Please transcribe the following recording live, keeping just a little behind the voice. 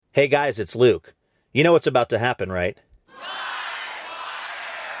Hey guys, it's Luke. You know what's about to happen, right?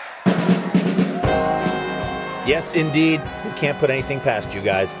 Yes, indeed. We can't put anything past you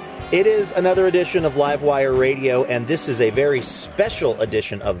guys. It is another edition of Livewire Radio, and this is a very special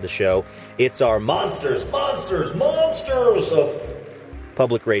edition of the show. It's our Monsters of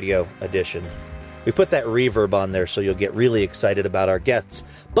Public Radio edition. We put that reverb on there so you'll get really excited about our guests.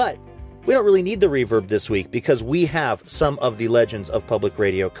 But we don't really need the reverb this week because we have some of the legends of public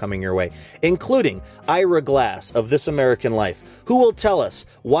radio coming your way, including Ira Glass of This American Life, who will tell us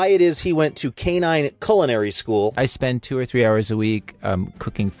why it is he went to canine culinary school. I spend 2 or 3 hours a week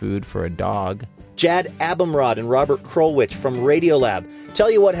cooking food for a dog. Jad Abumrad and Robert Krulwich from Radiolab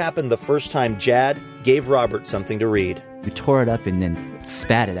tell you what happened the first time Jad gave Robert something to read. You tore it up and then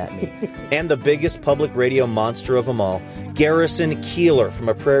spat it at me. And the biggest public radio monster of them all, Garrison Keillor from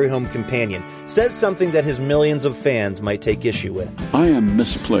A Prairie Home Companion, says something that his millions of fans might take issue with. I am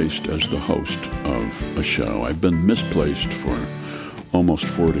misplaced as the host of a show. I've been misplaced for almost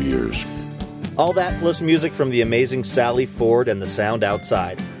 40 years. All that plus music from the amazing Sallie Ford and the sound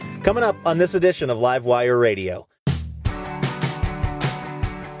outside. Coming up on this edition of Livewire Radio.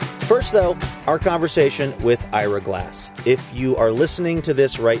 First, though, our conversation with Ira Glass. If you are listening to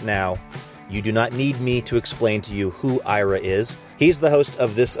this right now, you do not need me to explain to you who Ira is. He's the host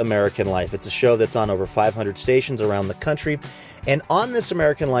of This American Life. It's a show that's on over 500 stations around the country. And on This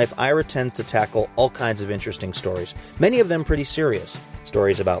American Life, Ira tends to tackle all kinds of interesting stories, many of them pretty serious.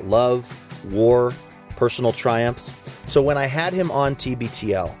 Stories about love, war, personal triumphs. So when I had him on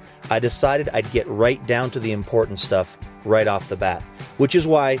TBTL, I decided I'd get right down to the important stuff right off the bat, which is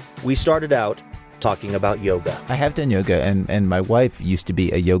why we started out talking about yoga. I have done yoga, and my wife used to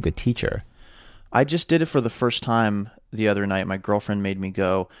be a yoga teacher. I just did it for the first time the other night. My girlfriend made me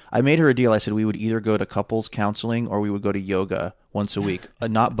go. I made her a deal. I said we would either go to couples counseling or we would go to yoga once a week.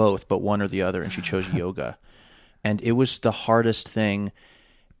 Not both, but one or the other, and she chose yoga. And it was the hardest thing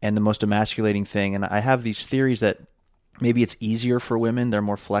and the most emasculating thing. And I have these theories that maybe it's easier for women, they're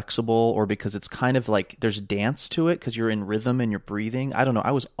more flexible, or because it's kind of like there's dance to it because you're in rhythm and you're breathing. I don't know.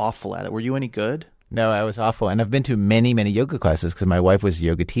 I was awful at it. Were you any good? No, I was awful. And I've been to many, many yoga classes because my wife was a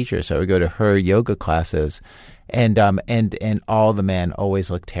yoga teacher. So I would go to her yoga classes, and all the men always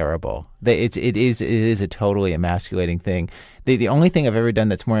look terrible. It is a totally emasculating thing. The only thing I've ever done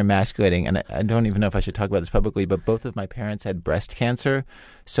that's more emasculating, and I don't even know if I should talk about this publicly, but both of my parents had breast cancer.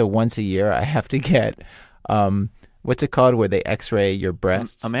 So once a year I have to get what's it called where they x-ray your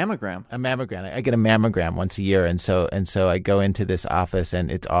breasts? A mammogram. A mammogram. I get a mammogram once a year, and so I go into this office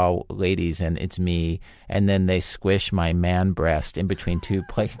and it's all ladies and it's me, and then they squish my man breast in between two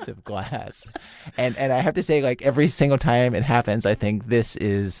plates of glass. And I have to say, like, every single time it happens, I think this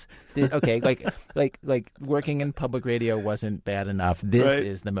is okay, like working in public radio wasn't bad enough. This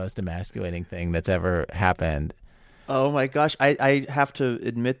is the most emasculating thing that's ever happened. Oh my gosh. I have to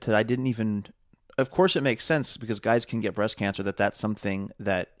admit that I didn't even. Of course, it makes sense because guys can get breast cancer, that's something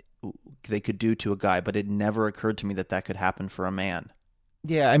that they could do to a guy, but it never occurred to me that could happen for a man.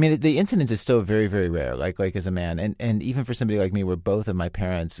 Yeah, I mean, the incidence is still very, very rare, like as a man. And even for somebody like me where both of my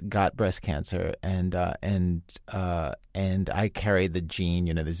parents got breast cancer and I carried the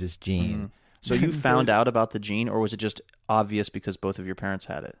gene, there's this gene. Mm-hmm. So you found out about the gene, or was it just obvious because both of your parents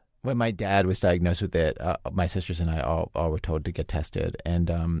had it? When my dad was diagnosed with it, my sisters and I all were told to get tested, and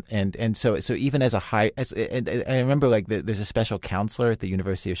so even as I remember, like, there's a special counselor at the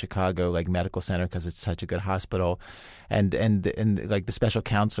University of Chicago, like, medical center, because it's such a good hospital, and like the special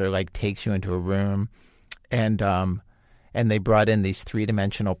counselor, like, takes you into a room, and they brought in these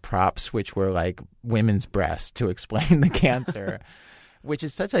 3-dimensional props which were like women's breasts to explain the cancer. Which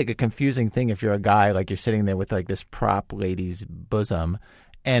is such, like, a confusing thing if you're a guy, like, you're sitting there with, like, this prop lady's bosom.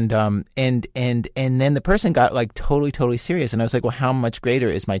 And then the person got, like, totally serious. And I was like, well, how much greater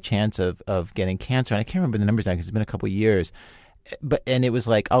is my chance of getting cancer? And I can't remember the numbers now because it's been a couple of years. And it was,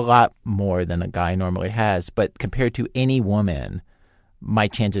 like, a lot more than a guy normally has. But compared to any woman, my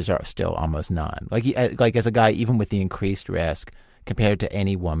chances are still almost none. Like as a guy, even with the increased risk, compared to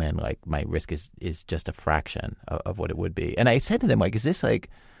any woman, like, my risk is just a fraction of what it would be. And I said to them, like, is this like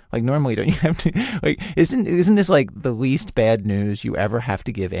normally don't you have to, like, isn't this like the least bad news you ever have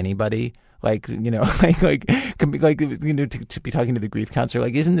to give anybody? Like, to be talking to the grief counselor,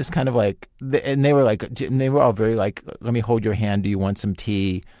 like, isn't this kind of like, and they were all very like, let me hold your hand. Do you want some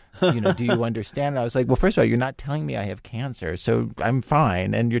tea? Do you understand? And I was like, well, first of all, you're not telling me I have cancer, so I'm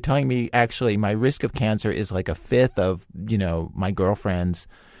fine. And you're telling me actually my risk of cancer is like a fifth of, my girlfriend's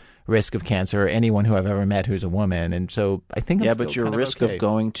risk of cancer, or anyone who I've ever met who's a woman. And so I think I'm but your kind risk okay. of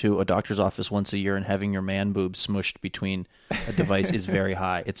going to a doctor's office once a year and having your man boobs smushed between a device is very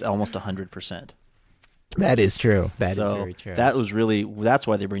high. It's almost 100%. That is true. That is very true. That's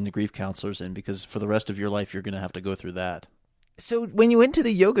why they bring the grief counselors in, because for the rest of your life, you're going to have to go through that. So when you went to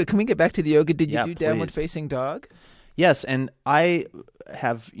the yoga, can we get back to the yoga? Did you do downward please. facing dog? Yes, and I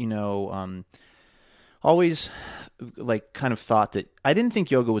have, always kind of thought that I didn't think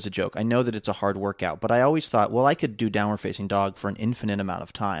yoga was a joke. I know that it's a hard workout, but I always thought, well, I could do downward facing dog for an infinite amount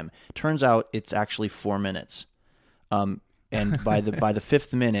of time. Turns out it's actually 4 minutes. And by the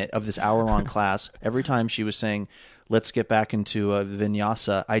fifth minute of this hour-long class, every time she was saying, "Let's get back into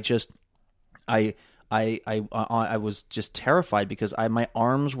vinyasa," I was just terrified because my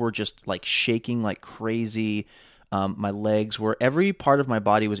arms were just like shaking like crazy. My legs were, every part of my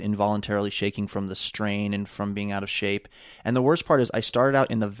body was involuntarily shaking from the strain and from being out of shape. And the worst part is I started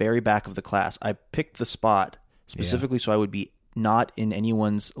out in the very back of the class. I picked the spot specifically so I would be not in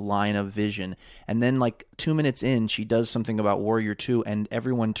anyone's line of vision. And then like 2 minutes in, she does something about Warrior 2 and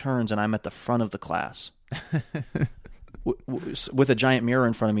everyone turns and I'm at the front of the class with a giant mirror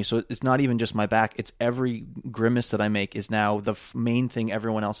in front of me. So it's not even just my back. It's every grimace that I make is now the main thing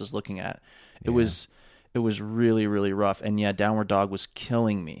everyone else is looking at. It was really, really rough. And yeah, downward dog was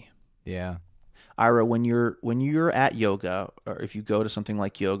killing me. Yeah. Ira, when you're at yoga, or if you go to something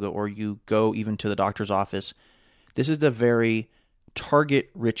like yoga, or you go even to the doctor's office, this is the very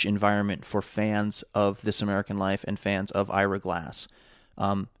target-rich environment for fans of This American Life and fans of Ira Glass.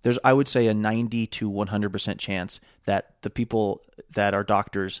 There's, I would say, a 90 to 100% chance that the people that are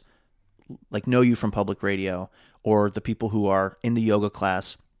doctors like know you from public radio, or the people who are in the yoga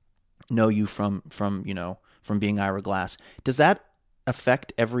class know you from being Ira Glass. Does that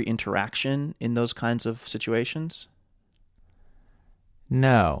affect every interaction in those kinds of situations?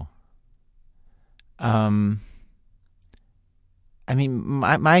 No. I mean,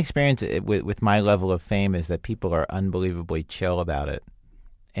 my experience with my level of fame is that people are unbelievably chill about it,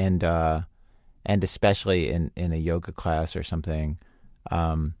 and especially in a yoga class or something,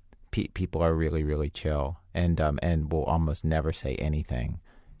 people are really, really chill, and will almost never say anything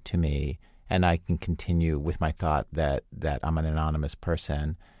to me, and I can continue with my thought that I'm an anonymous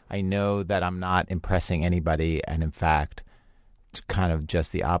person. I know that I'm not impressing anybody, and in fact, it's kind of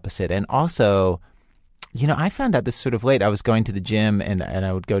just the opposite. And also, I found out this sort of late. I was going to the gym, and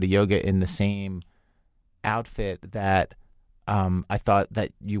I would go to yoga in the same outfit that I thought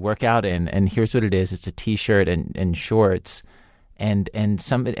that you work out in. And here's what it is: it's a t-shirt and shorts. And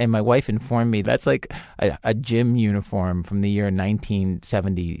my wife informed me that's like a gym uniform from the year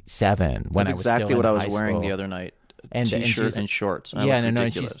 1977 when I was exactly still in what I was high wearing school. the other night. And T-shirt and shorts.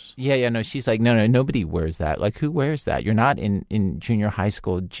 And she's like, no, nobody wears that. Like, who wears that? You're not in junior high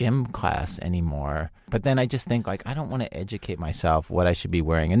school gym class anymore. But then I just think, like, I don't want to educate myself what I should be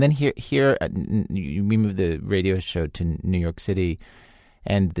wearing. And then here we moved the radio show to New York City,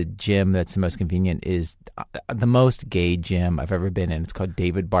 and the gym that's the most convenient is the most gay gym I've ever been in. It's called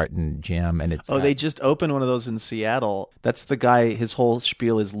David Barton Gym, and it's they just opened one of those in Seattle. That's the guy. His whole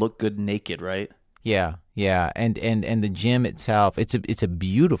spiel is look good naked, right? Yeah, and the gym itself, it's a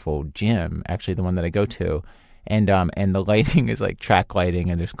beautiful gym, actually, the one that I go to, and the lighting is like track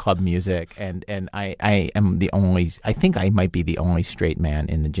lighting, and there's club music, and I am I think I might be the only straight man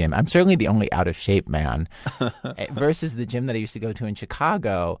in the gym. I'm certainly the only out of shape man, versus the gym that I used to go to in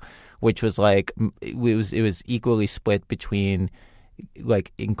Chicago, which was like it was equally split between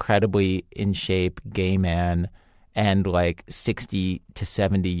like incredibly in shape gay man and like 60 to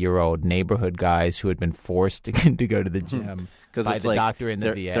 70-year-old neighborhood guys who had been forced to go to the gym by the doctor in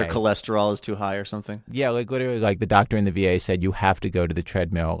the VA. Their cholesterol is too high or something? Yeah, like literally, like the doctor in the VA said, you have to go to the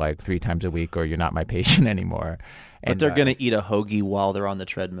treadmill like 3 times a week or you're not my patient anymore. But they're going to eat a hoagie while they're on the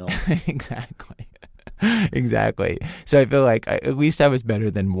treadmill. Exactly. Exactly. So I feel like at least I was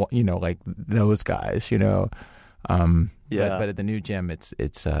better than, like those guys, Yeah. But at the new gym, it's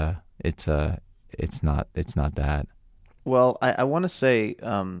not that. Well, I want to say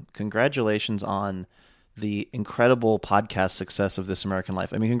congratulations on the incredible podcast success of This American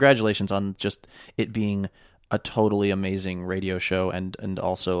Life. I mean, congratulations on just it being a totally amazing radio show and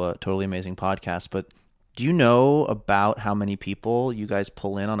also a totally amazing podcast. But do you know about how many people you guys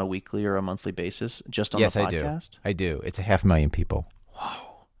pull in on a weekly or a monthly basis just on the podcast? Yes, I do. It's 500,000 people.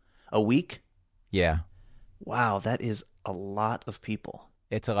 Wow. A week? Yeah. Wow, that is a lot of people.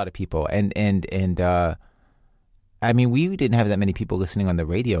 It's a lot of people, and I mean, we didn't have that many people listening on the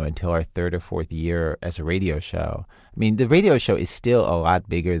radio until our 3rd or 4th year as a radio show. I mean, the radio show is still a lot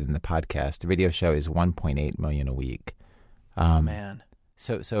bigger than the podcast. The radio show is 1.8 million a week. Man.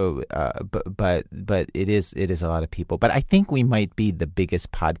 But it is a lot of people. But I think we might be the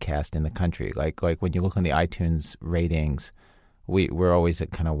biggest podcast in the country. Like when you look on the iTunes ratings, we're always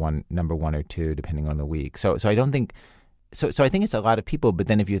at kind of number 1 or 2 depending on the week. So I don't think so I think it's a lot of people. But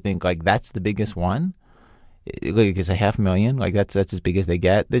then if you think like that's the biggest one, like it's 500,000. Like that's as big as they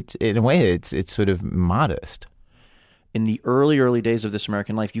get. It's in a way it's sort of modest. In the early days of This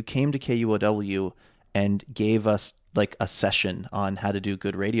American Life, you came to KUOW and gave us like a session on how to do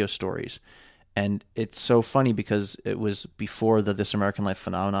good radio stories. And it's so funny because it was before the This American Life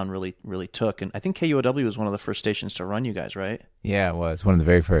phenomenon really took. And I think KUOW was one of the first stations to run you guys, right? Yeah, it was one of the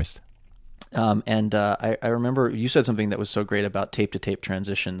very first. I remember you said something that was so great about tape-to-tape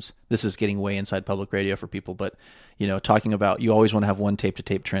transitions. This is getting way inside public radio for people, but talking about you always want to have one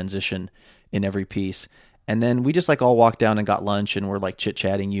tape-to-tape transition in every piece. And then we just like all walked down and got lunch and we're like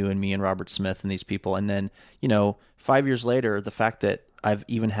chit-chatting, you and me and Robert Smith and these people. And then, 5 years later, the fact that I've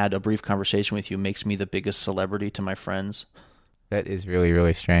even had a brief conversation with you makes me the biggest celebrity to my friends. That is really,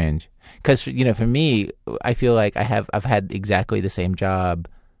 really strange. Because, for me, I feel like I've had exactly the same job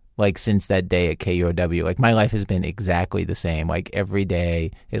like since that day at KUOW. Like my life has been exactly the same. Like every day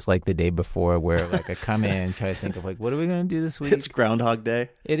is like the day before where like I come in, try to think of like, what are we going to do this week? It's Groundhog Day.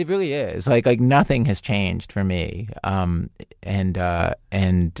 It really is. Like nothing has changed for me. And edit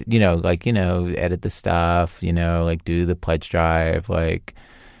the stuff, like do the pledge drive, like,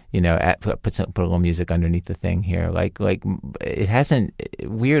 put a little music underneath the thing here. Like it hasn't,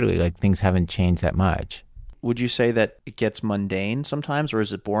 weirdly, like things haven't changed that much. Would you say that it gets mundane sometimes, or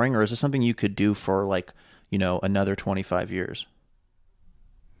is it boring, or is it something you could do for like, another 25 years?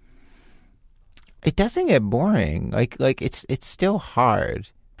 It doesn't get boring. Like it's still hard.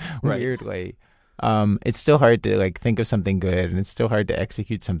 Right. Weirdly. It's still hard to like think of something good, and it's still hard to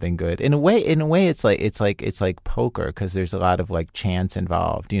execute something good. In a way, it's like poker because there's a lot of like chance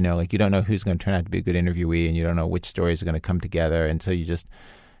involved. Like you don't know who's going to turn out to be a good interviewee, and you don't know which stories are going to come together, and so you just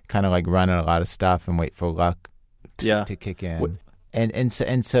kind of like running a lot of stuff and wait for luck to kick in. And so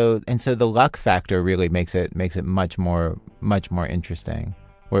the luck factor really makes it much more interesting,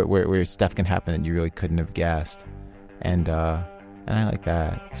 where stuff can happen that you really couldn't have guessed, and I like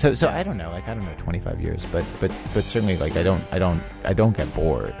that. So I don't know, like I don't know 25 years, but certainly like I don't get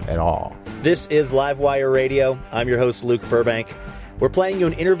bored at all. This is Livewire Radio. I'm your host Luke Burbank. We're playing you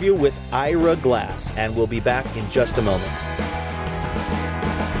an interview with Ira Glass, and we'll be back in just a moment.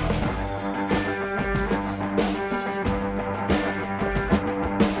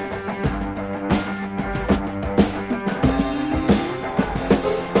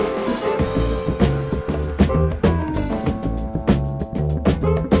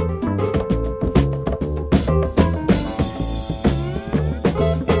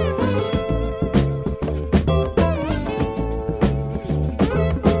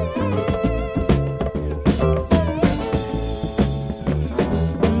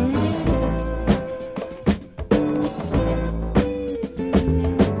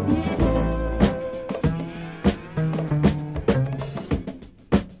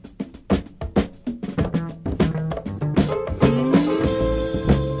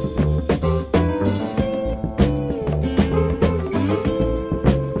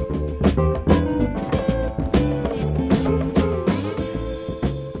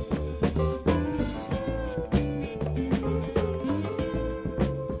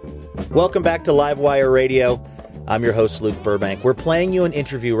 Welcome back to Livewire Radio. I'm your host, Luke Burbank. We're playing you an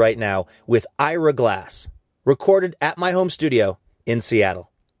interview right now with Ira Glass, recorded at my home studio in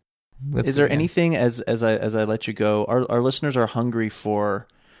Seattle. Is there anything, as I let you go, our listeners are hungry for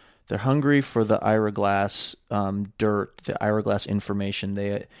the Ira Glass dirt, the Ira Glass information.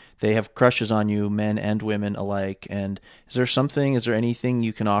 They have crushes on you, men and women alike. And is there anything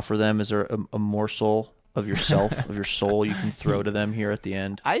you can offer them? Is there a morsel of yourself, of your soul you can throw to them here at the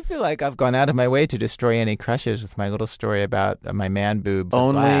end? I feel like I've gone out of my way to destroy any crushes with my little story about my man boobs.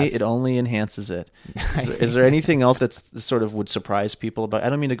 It only enhances it. Is there anything else that's sort of would surprise people about? I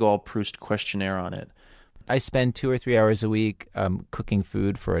don't mean to go all Proust questionnaire on it. I spend 2 or 3 hours a week cooking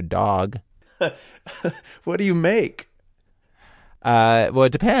food for a dog. What do you make? Well,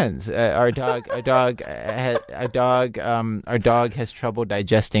 it depends. Our dog has trouble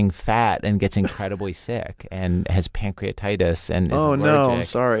digesting fat and gets incredibly sick and has pancreatitis and is allergic. No, I'm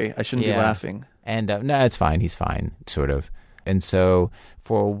sorry. I shouldn't be laughing. And no, it's fine. He's fine, sort of. And so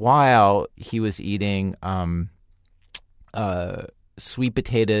for a while, he was eating sweet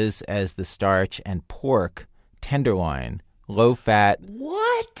potatoes as the starch and pork tenderloin, low fat.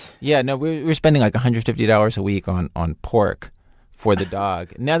 What? Yeah, no, we're spending like $150 a week on pork for the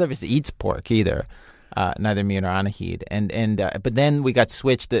dog. Neither of us eats pork either. neither me nor Anahid. But then we got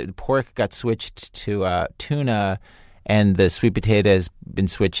switched. The pork got switched to tuna, and the sweet potato has been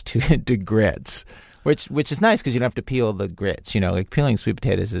switched to grits, which is nice because you don't have to peel the grits. Like peeling sweet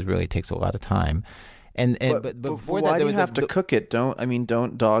potatoes really takes a lot of time. But before why that, do you have to cook it?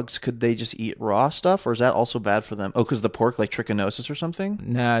 Don't dogs? Could they just eat raw stuff, or is that also bad for them? Oh, because the pork, like trichinosis or something?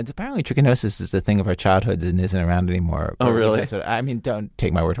 No, apparently trichinosis is a thing of our childhoods and isn't around anymore. Oh, really? Don't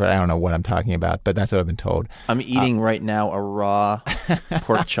take my word for it. I don't know what I'm talking about, but that's what I've been told. I'm eating right now a raw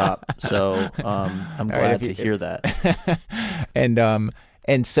pork chop, so I'm glad to hear that.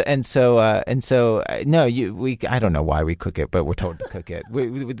 I don't know why we cook it, but we're told to cook it.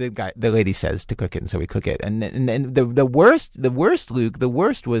 The lady says to cook it, and so we cook it. And the worst, Luke, the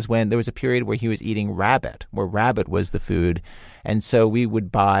worst was when there was a period where he was eating rabbit, where rabbit was the food, and so we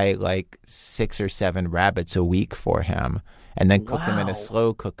would buy like 6 or 7 rabbits a week for him, and then cook them in a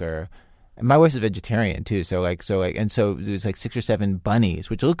slow cooker. And my wife's a vegetarian too, so it was like 6 or 7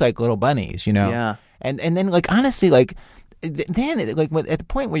 bunnies, which look like little bunnies, Yeah. And then honestly, then at the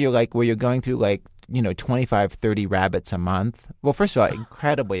point where you're going through 25, 30 rabbits a month. Well, first of all,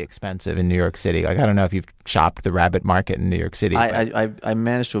 incredibly expensive in New York City. I don't know if you've shopped the rabbit market in New York City. I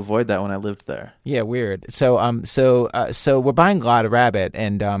managed to avoid that when I lived there. Yeah, weird. So we're buying a lot of rabbit,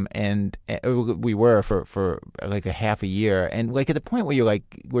 and we were for like a half a year, and at the point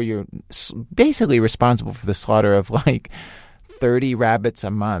where you're basically responsible for the slaughter of 30 rabbits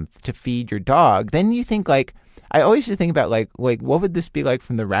a month to feed your dog. Then you think I always used to think about what would this be like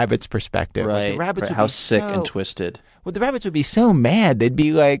from the rabbit's perspective? Right. The rabbits would how be sick and twisted. Well, the rabbits would be so mad. They'd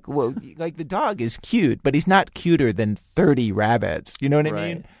be the dog is cute, but he's not cuter than 30 rabbits. You know what I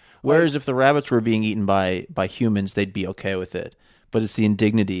mean? Whereas if the rabbits were being eaten by humans, they'd be okay with it. But it's the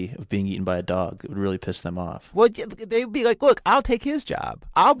indignity of being eaten by a dog that would really piss them off. Well, they'd be like, look, I'll take his job.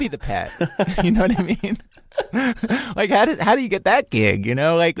 I'll be the pet. You know what I mean? How do you get that gig? The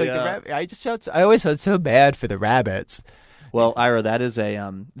rabbit, I always felt so bad for the rabbits. Well, Ira, that is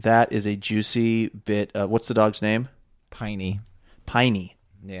a juicy bit. What's the dog's name? Piney.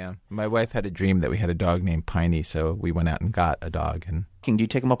 Yeah. My wife had a dream that we had a dog named Piney, so we went out and got a dog. And do you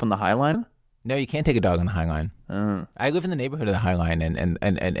take him up on the High Line? No, you can't take a dog on the High Line. I live in the neighborhood of the High Line,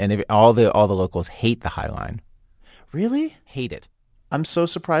 and all the locals hate the High Line. Really? Hate it. I'm so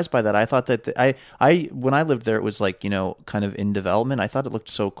surprised by that. I thought that when I lived there, it was kind of in development. I thought it looked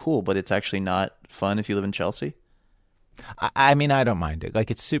so cool, but it's actually not fun if you live in Chelsea. I mean, I don't mind it.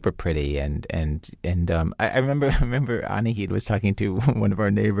 It's super pretty, and I remember Anahid was talking to one of our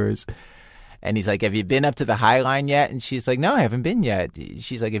neighbors, and he's like, "Have you been up to the High Line yet?" And she's like, "No, I haven't been yet."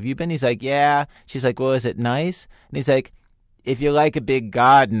 She's like, "Have you been?" He's like, "Yeah." She's like, "Well, is it nice?" And he's like, "If you like a big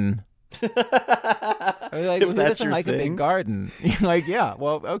garden." Who doesn't like a big garden? You're like, yeah,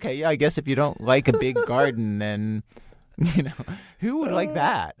 well, okay, yeah, I guess if you don't like a big garden, then who would like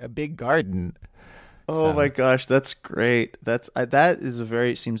that? A big garden. Oh my gosh, that's great. That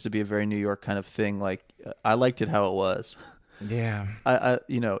seems to be a very New York kind of thing. I liked it how it was. Yeah.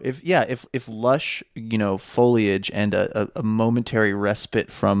 If lush, foliage and a momentary respite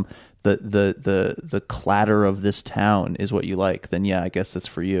from the clatter of this town is what you like, then yeah, I guess that's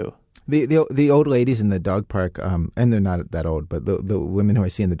for you. The old ladies in the dog park, and they're not that old, but the women who I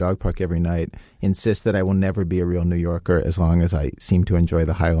see in the dog park every night insist that I will never be a real New Yorker as long as I seem to enjoy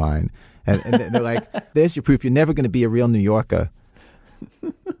the High Line. And they're like, there's your proof. You're never going to be a real New Yorker.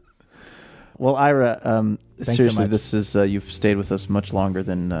 Well, Ira, seriously, so this is you've stayed with us much longer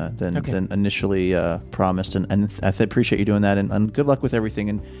than initially promised, and I appreciate you doing that, and good luck with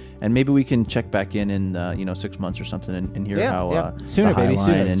everything, and maybe we can check back in 6 months or something and hear how sooner, the High baby,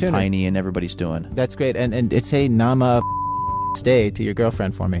 Line and sooner. Piney and everybody's doing. That's great, and it's a Nama stay to your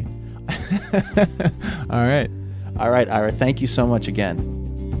girlfriend for me. All right, Ira, thank you so much again.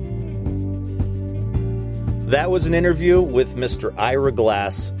 That was an interview with Mr. Ira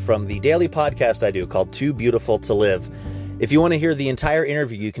Glass from the daily podcast I do called Too Beautiful to Live. If you want to hear the entire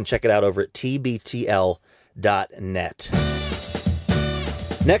interview, you can check it out over at tbtl.net.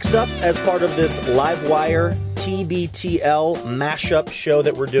 Next up, as part of this Livewire TBTL mashup show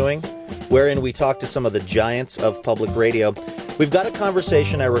that we're doing, wherein we talk to some of the giants of public radio, we've got a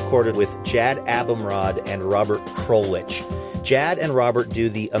conversation I recorded with Jad Abumrad and Robert Krulwich. Jad and Robert do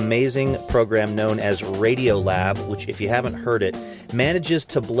the amazing program known as Radio Lab, which, if you haven't heard it, manages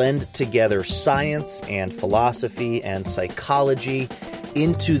to blend together science and philosophy and psychology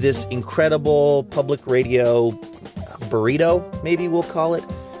into this incredible public radio burrito, maybe we'll call it,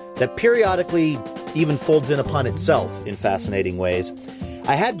 that periodically even folds in upon itself in fascinating ways.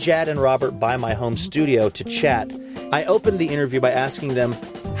 I had Jad and Robert by my home studio to chat. I opened the interview by asking them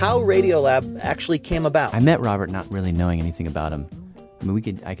how Radiolab actually came about. I met Robert not really knowing anything about him. I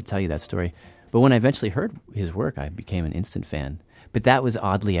mean, I could tell you that story. But when I eventually heard his work, I became an instant fan. But that was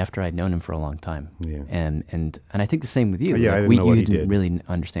oddly after I'd known him for a long time. Yeah. And I think the same with you. Yeah, like, I didn't know what he didn't did. really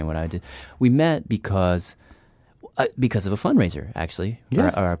understand what I did. We met because of a fundraiser, actually.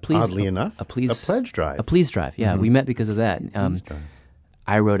 Yes, Or a please, oddly enough. A pledge drive. A please drive, yeah. We met because of that. Please drive.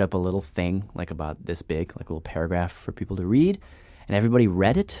 I wrote up a little thing, like about this big, like a little paragraph for people to read, and everybody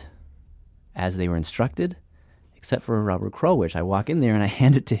read it as they were instructed, except for Robert Krulwich. I walk in there and I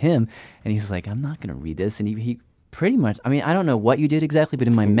hand it to him, and he's like, I'm not going to read this. And he pretty much, I mean, I don't know what you did exactly, but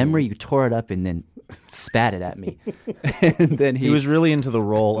in my memory, you tore it up and then spat it at me. And then He was really into the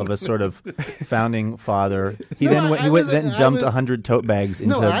role of a sort of founding father. He then dumped 100 tote bags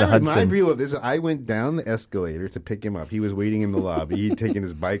into the My Hudson. view of this, I went down the escalator to pick him up. He was waiting in the lobby. He'd taken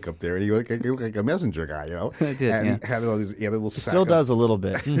his bike up there, and he looked like a messenger guy, you know? I did, and yeah. he had all these, he had a little sack Still of- does a little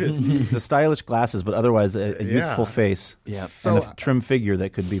bit. The stylish glasses, but otherwise a youthful face. Yeah. And a trim figure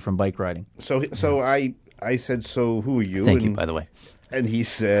that could be from bike riding. So I said, so who are you? Thank you, by the way. And he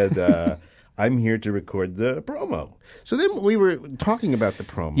said, I'm here to record the promo. So then we were talking about the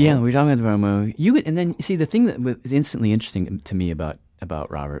promo. Yeah, we were talking about the promo. And then, see, the thing that was instantly interesting to me about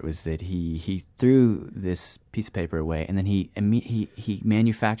Robert was that he threw this piece of paper away, and then he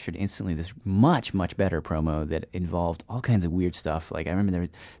manufactured instantly this much, much better promo that involved all kinds of weird stuff. Like, I remember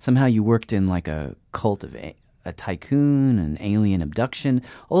somehow you worked in like a cult of a tycoon, an alien abduction.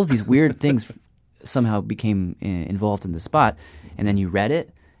 All of these weird things somehow became involved in the spot, and then you read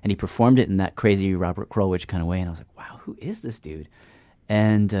it, and he performed it in that crazy Robert Krulwich kind of way, and I was like, wow, who is this dude?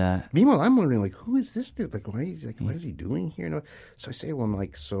 And Meanwhile, I'm wondering, like, who is this dude? Like, what is he doing here? And so I say, well, I'm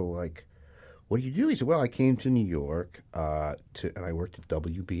like, what do you do? He said, well, I came to New York and I worked at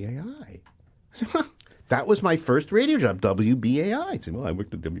WBAI. That was my first radio job, WBAI. I said, well, I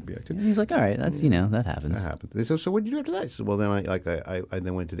worked at WBAI. he's like, all right, that's, that happens. That happened. They said, so what did you do after that? I said, well, then I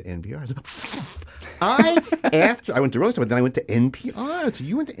then went to the NPR. I said, I went to Rolling Stone, but then I went to NPR. So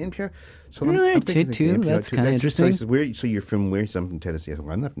you went to NPR. So You're there I'm thinking, too. NPR That's too. kinda So he interesting. says, so you're from where? So I'm from Tennessee. I said,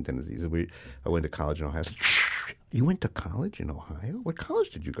 well, I'm not from Tennessee. He said, I went to college in Ohio. I said, you went to college in Ohio? What college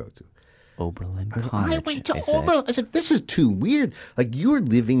did you go to? Oberlin I College. went to said. Oberlin. I said, this is too weird. Like, you're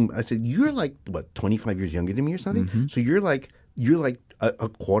living, I said, you're like, what, 25 years younger than me or something? Mm-hmm. So you're like a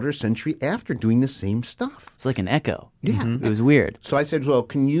quarter century after doing the same stuff. It's like an echo. Yeah. It was weird. So I said, well,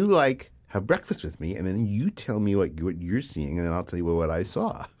 can you, like, have breakfast with me, and then you tell me what you're seeing, and then I'll tell you what I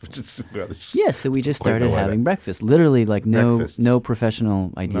saw. Yeah, so we just Quite started know why having that- breakfast. Literally, like, Breakfasts. no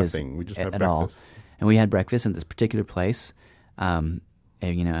professional ideas Nothing. We just had at all. breakfast. And we had breakfast in this particular place,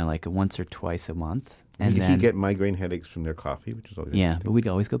 like once or twice a month. And He then, get migraine headaches from their coffee, which is always yeah, interesting. but we'd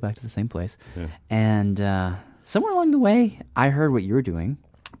always go back to the same place. Yeah. And somewhere along the way, I heard what you were doing.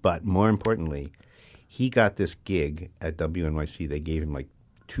 But more importantly, he got this gig at WNYC. They gave him like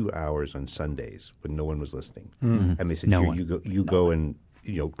 2 hours on Sundays when no one was listening, and they said, No "Here, one. you go and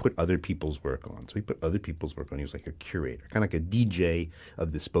put other people's work on." So he put other people's work on. He was like a curator, kind of like a DJ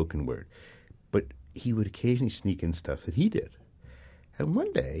of the spoken word. But he would occasionally sneak in stuff that he did. And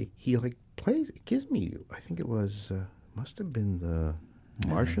one day he gives me, I think it was must have been the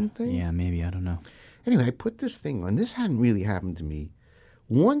Martian thing. Yeah, maybe. I don't know. Anyway, I put this thing on. This hadn't really happened to me.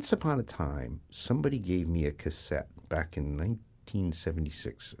 Once upon a time, somebody gave me a cassette back in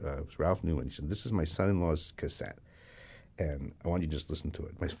 1976. It was Ralph Newman. He said, "This is my son-in-law's cassette, and I want you to just listen to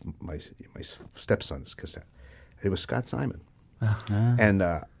it." My stepson's cassette. And it was Scott Simon, and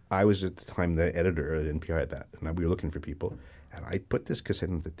I was at the time the editor at NPR at that, and we were looking for people. And I put this cassette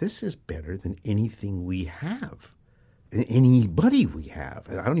in that this is better than anything we have, anybody we have.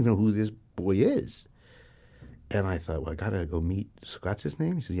 And I don't even know who this boy is. And I thought, well, I got to go meet Scott's his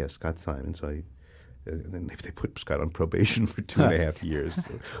name? He said, yes, Scott Simon. So and then they put Scott on probation for 2.5 years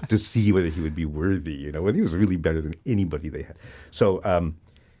to see whether he would be worthy, and he was really better than anybody they had. So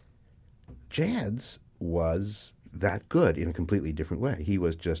Jads was that good in a completely different way. He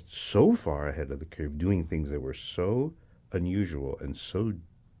was just so far ahead of the curve, doing things that were so unusual and so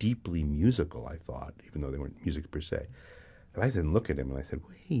deeply musical, I thought, even though they weren't music per se. And I then look at him and I said,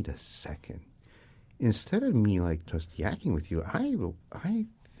 wait a second. Instead of me like just yakking with you, I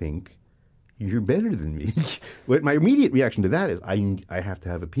think you're better than me. But my immediate reaction to that is I have to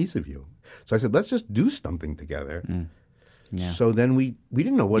have a piece of you. So I said, let's just do something together. Yeah. So then we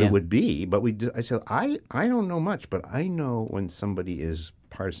didn't know what Yeah. it would be, but I said, I don't know much, but I know when somebody is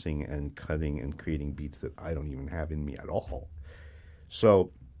parsing and cutting and creating beats that I don't even have in me at all.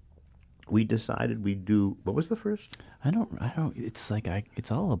 So we decided we'd do. What was the first? I don't.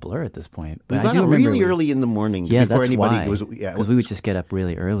 It's all a blur at this point. We But got I do up remember really early in the morning. Yeah, before that's anybody why. was. Because we would just get up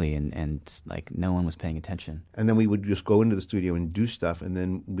really early, and like no one was paying attention. and then we would just go into the studio and do stuff, and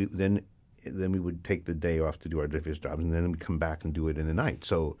then we would take the day off to do our different jobs, and then we'd come back and do it in the night.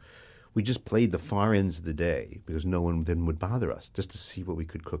 So we just played the far ends of the day because no one then would bother us, just to see what we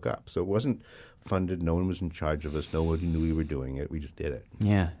could cook up. So it wasn't funded. No one was in charge of us. No one knew we were doing it. We just did it.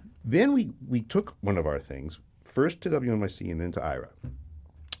 Yeah. Then we took one of our things, first to WNYC and then to IRA.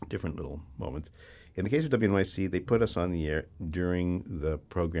 Different little moments. In the case of WNYC, they put us on the air during the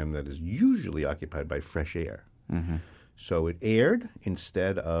program that is usually occupied by Fresh Air. Mm-hmm. So it aired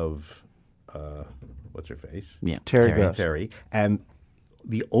instead of, what's her face? Yeah. Terry Gross. Terry. And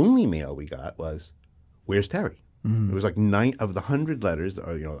the only mail we got was, "Where's Terry?" It was like 9 of the 100 letters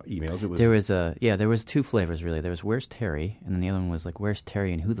or emails. It was There was two flavors really. There was "Where's Terry," and then the other one was like "Where's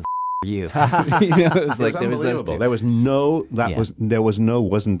Terry?" and "Who the are you?" It was like there was those unbelievable. two. There was no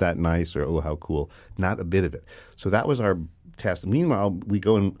wasn't that nice or oh how cool. Not a bit of it. So that was our test. Meanwhile, we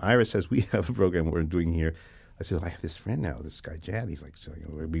go and Ira says we have a program we're doing here. I said, well, I have this friend now, this guy Jad. He's like, so,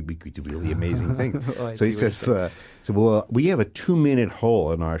 we could do really amazing things. So he says, well, we have a 2-minute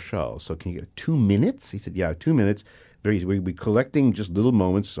hole in our show. So can you get 2 minutes? He said, yeah, 2 minutes. Very easy. We'll be collecting just little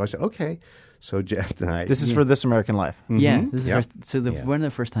moments. So I said, okay. So Jad and I. This is for This American Life. Yeah, this is the first. So one of the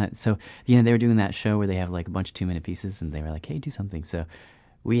first times. So they were doing that show where they have like a bunch of 2-minute pieces, and they were like, "Hey, do something." So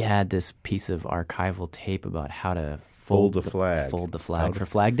we had this piece of archival tape about how to Fold the flag. Fold the flag for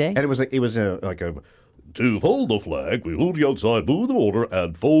Flag Day. And it was like to fold the flag, we hold the outside, move the border,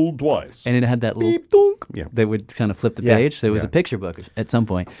 and fold twice. And it had that little Beep, donk. Yeah. that would kind of flip the Yeah. page. So it was Yeah. a picture book at some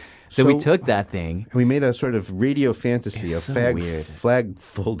point. So we took that thing. And we made a sort of radio fantasy It's of so weird. flag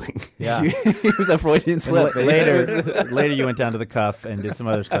folding. Yeah. It was a Freudian slip. Later you went down to the cuff and did some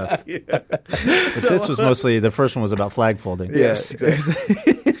other stuff. But this was mostly, the first one was about flag folding. Yes,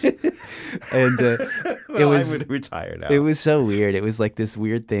 exactly. And Well, I would retire now. It was so weird. It was like this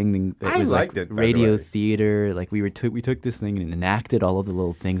weird thing that I was liked like it, by the radio way. theater. Like we took this thing and enacted all of the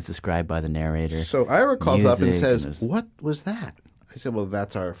little things described by the narrator. So Ira calls up and Music says, and what was that? I said, well,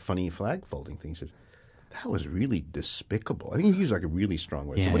 that's our funny flag folding thing. He says, that was really despicable. I think he used like a really strong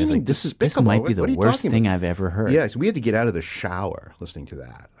word. I said, Yeah, what it do you was mean like, this despicable? might be What are the you worst talking thing about? I've ever heard. Yeah, so we had to get out of the shower listening to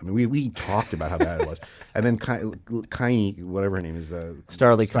that. I mean, we talked about how bad it was. And then Kiney, whatever her name is,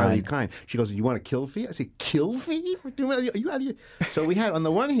 Starlee Kine. She goes, you want a kill fee? I said, kill fee? Are you out of here? So we had, on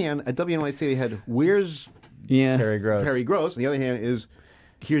the one hand, at WNYC, we had, where's Yeah. Terry Gross. Perry Gross? On the other hand is,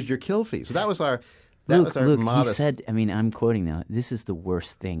 here's your kill fee. So that was our Luke, modest. he said, I mean, I'm quoting now, this is the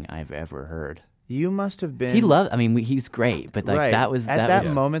worst thing I've ever heard. You must have been. He loved, I mean, he was great, but like right. that was... At that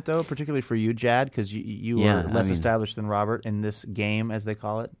was, moment, though, particularly for you, Jad, because you Yeah, were I less mean- established than Robert in this game, as they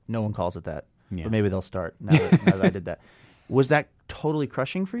call it. No one calls it that. Yeah. But maybe they'll start now that I did that. Was that totally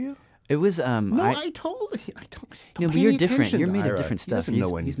crushing for you? It was... No, I told him. I don't No, but pay you're any different. attention You're to made Ira. of different He stuff. doesn't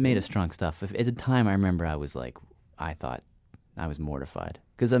know He's anything. made of strong stuff. At the time, I remember I was like, I thought I was mortified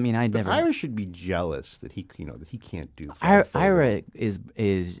because I mean I'd never. Ira should be jealous that he can't do. flag folding. Ira is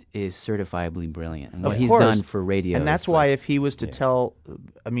certifiably brilliant, and Of what he's course. done for radio. And that's is why like, if he was to tell,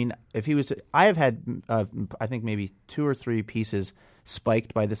 I mean, if he was to, I have had, I think maybe 2 or 3 pieces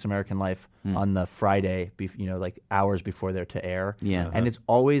spiked by This American Life on the Friday, like hours before they're to air. Yeah. And it's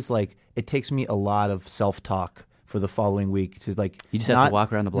always like, it takes me a lot of self-talk for the following week to like You just have to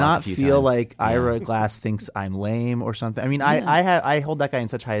walk around the block not a few feel times. like Yeah. Ira Glass thinks I'm lame or something. I mean, I hold that guy in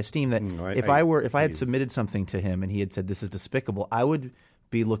such high esteem that if I had submitted something to him and he had said this is despicable, I would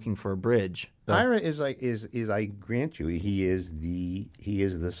be looking for a bridge. Ira is I grant you he is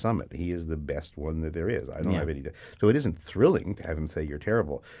the summit. He is the best one that there is. I don't have any. So it isn't thrilling to have him say you're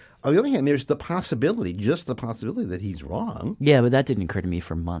terrible. On the other hand, there's the possibility that he's wrong. Yeah, but that didn't occur to me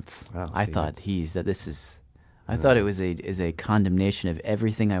for months. Wow, I see, thought I thought it was a condemnation of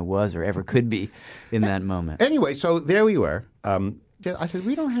everything I was or ever could be in that moment. Anyway, so there we were. I said,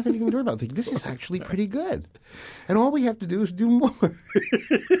 we don't have anything to worry about. This is actually pretty good. And all we have to do is do more.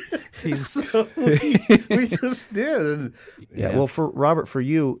 So we just did. And, Yeah. Well, for Robert, for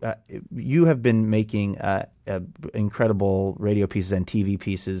you, you have been making incredible radio pieces and TV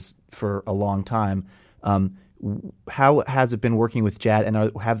pieces for a long time. How has it been working with Jad?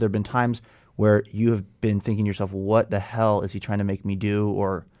 And have there been times where you have been thinking to yourself, what the hell is he trying to make me do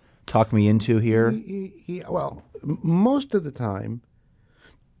or talk me into here? well, most of the time,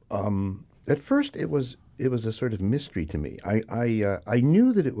 at first it was a sort of mystery to me. I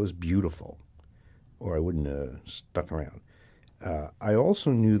knew that it was beautiful, or I wouldn't have stuck around. I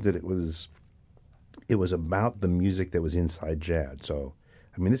also knew that it was about the music that was inside Jad. So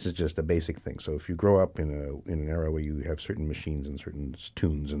I mean, this is just a basic thing. So if you grow up in an era where you have certain machines and certain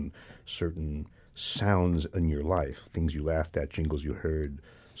tunes and certain sounds in your life, things you laughed at, jingles you heard,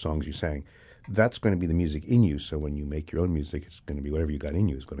 songs you sang, that's going to be the music in you. So when you make your own music, it's going to be whatever you got in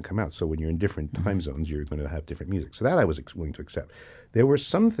you is going to come out. So when you're in different time zones, you're going to have different music. So that I was willing to accept. There were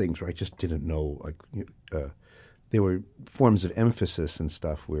some things where I just didn't know, like there were forms of emphasis and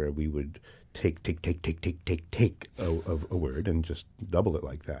stuff where we would take of a word and just double it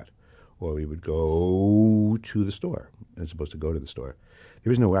like that. Or we would go to the store as opposed to go to the store. There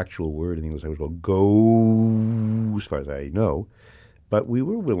was no actual word in English. I would go, as far as I know. But we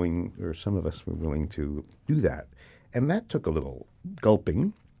were willing, or some of us were willing to do that. And that took a little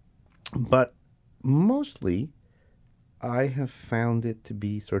gulping. But mostly, I have found it to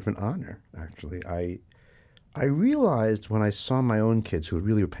be sort of an honor, actually. I realized when I saw my own kids who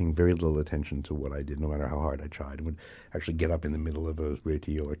really were paying very little attention to what I did, no matter how hard I tried, and would actually get up in the middle of a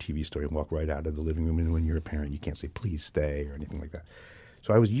radio or TV story and walk right out of the living room. And when you're a parent, you can't say, please stay, or anything like that.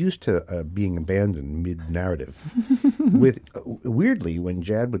 So I was used to being abandoned mid-narrative. Weirdly, when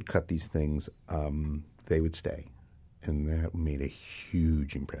Jad would cut these things, they would stay. And that made a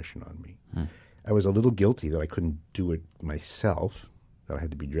huge impression on me. I was a little guilty that I couldn't do it myself, that I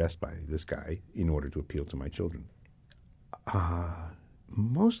had to be dressed by this guy in order to appeal to my children.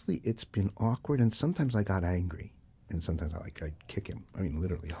 Mostly it's been awkward, and sometimes I got angry. And sometimes I'd kick him. I mean,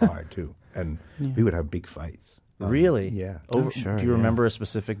 literally hard, too. And we would have big fights. Really? Yeah. Sure. Do you remember a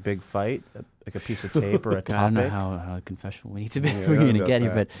specific big fight, like a piece of tape or a topic? I don't know how confessional we need to be. We're going to get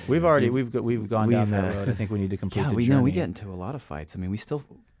here, but we've gone down that road. I think we need to complete the journey. We get into a lot of fights. I mean,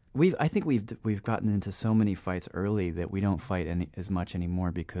 I think we've gotten into so many fights early that we don't fight as much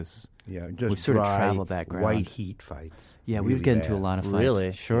anymore because just we've sort of traveled that ground. White heat fights. Yeah, really we'd get into a bad. lot of fights.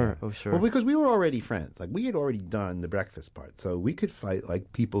 Really? Sure. Yeah. Oh, sure. Well, because we were already friends. Like, we had already done the breakfast part, so we could fight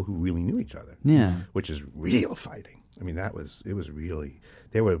like people who really knew each other. Yeah. Which is real fighting. I mean, it was really,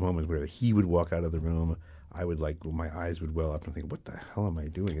 there were moments where he would walk out of the room, I would my eyes would well up and think, what the hell am I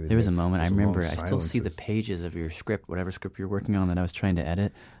doing? There was a moment, I remember, I still see the silences. pages of your script, whatever script you're working on that I was trying to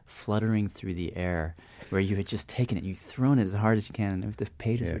edit, fluttering through the air, where you had just taken it and you'd thrown it as hard as you can, and the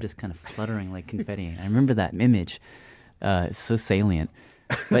pages were just kind of fluttering like confetti. I remember that image. It's so salient.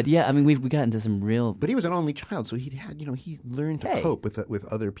 But yeah, I mean, we got into some real... But he was an only child, so he had, he learned to cope with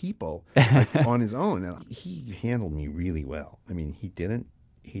other people on his own. And he handled me really well. I mean, he didn't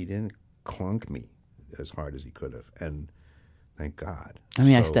clunk me as hard as he could have, and thank God. I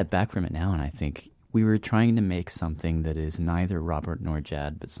mean, I step back from it now, and I think we were trying to make something that is neither Robert nor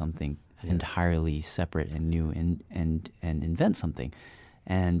Jad, but something entirely separate and new, and invent something.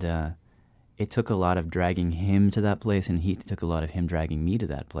 And it took a lot of dragging him to that place, and he took a lot of him dragging me to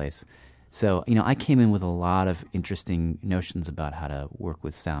that place. So, I came in with a lot of interesting notions about how to work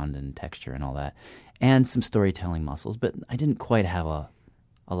with sound and texture and all that, and some storytelling muscles, but I didn't quite have a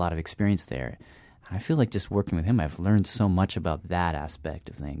lot of experience there. I feel like just working with him, I've learned so much about that aspect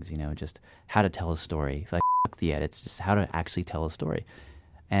of things, just how to tell a story. Like, fuck the edits, just how to actually tell a story.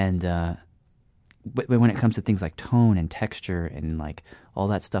 And but when it comes to things like tone and texture and like all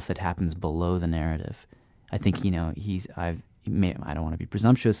that stuff that happens below the narrative, I think, I don't want to be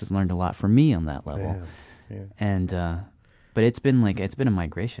presumptuous, has learned a lot from me on that level. Yeah. And but it's been a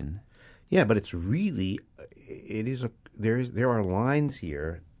migration. Yeah, but it's really, there are lines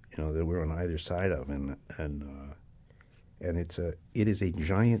here, that we're on either side of, and it is a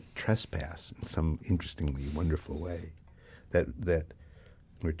giant trespass in some interestingly wonderful way, that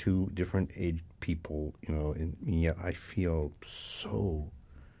we're two different age people, and yet I feel so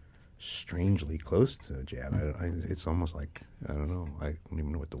strangely close to Jad. It's almost like, I don't know, I don't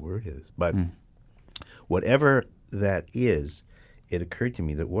even know what the word is, but whatever that is, it occurred to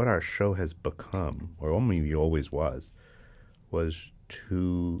me that what our show has become, or maybe always was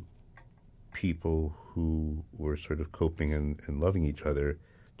two people who were sort of coping and loving each other,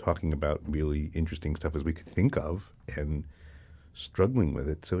 talking about really interesting stuff as we could think of, and struggling with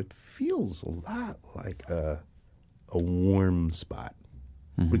it. So it feels a lot like a warm spot,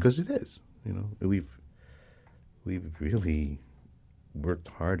 because it is. We've really worked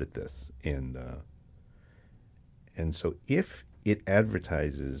hard at this, and so if it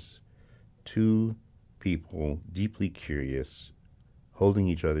advertises two people deeply curious, holding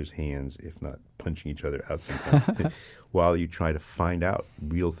each other's hands, if not punching each other out sometimes, while you try to find out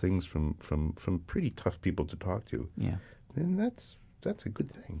real things from pretty tough people to talk to, then that's a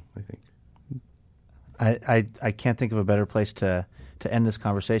good thing, I think. I can't think of a better place to end this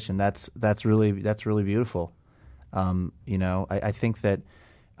conversation. That's really beautiful. I think that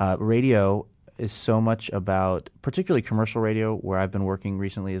radio is so much about, particularly commercial radio, where I've been working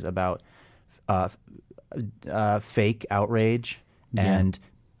recently, is about fake outrage and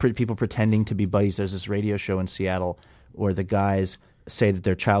people pretending to be buddies. There's this radio show in Seattle where the guys say that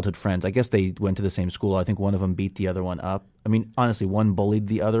they're childhood friends. I guess they went to the same school. I think one of them beat the other one up. I mean, honestly, one bullied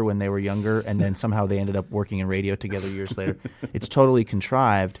the other when they were younger, and then somehow they ended up working in radio together years later. It's totally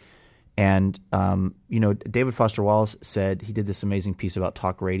contrived. And, David Foster Wallace said, he did this amazing piece about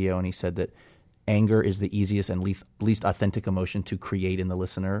talk radio, and he said that anger is the easiest and least authentic emotion to create in the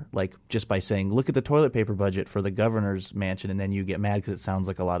listener. Like, just by saying, look at the toilet paper budget for the governor's mansion, and then you get mad because it sounds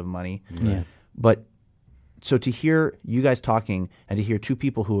like a lot of money. Yeah. But so to hear you guys talking and to hear two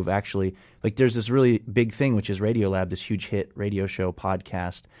people who have actually, like, there's this really big thing, which is Radiolab, this huge hit radio show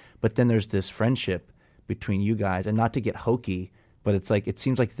podcast. But then there's this friendship between you guys, and not to get hokey, but it's like, it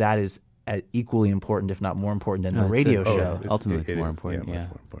seems like that is equally important, if not more important, than the radio show. Ultimately, it's more important. Much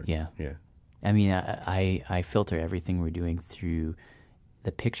more important. Yeah. I mean, I filter everything we're doing through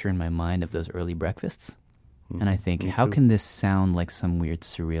the picture in my mind of those early breakfasts. And I think, how can this sound like some weird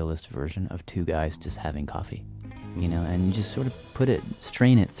surrealist version of two guys just having coffee? And you just sort of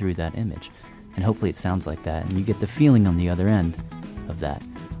strain it through that image. And hopefully it sounds like that, and you get the feeling on the other end of that.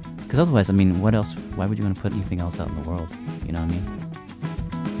 Because otherwise, I mean, what else? Why would you want to put anything else out in the world? You know what I mean?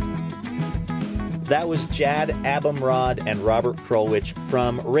 That was Jad Abumrad and Robert Krulwich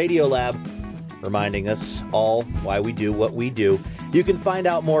from Radiolab, reminding us all why we do what we do. You can find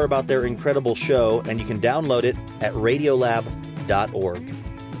out more about their incredible show, and you can download it at radiolab.org.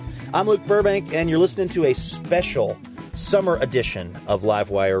 I'm Luke Burbank, and you're listening to a special summer edition of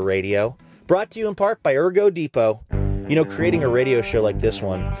Livewire Radio, brought to you in part by Ergo Depot. Creating a radio show like this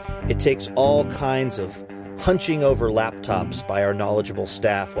one, it takes all kinds of hunching over laptops by our knowledgeable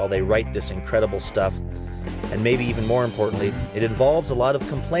staff while they write this incredible stuff. And maybe even more importantly, it involves a lot of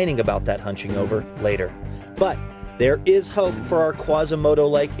complaining about that hunching over later. But there is hope for our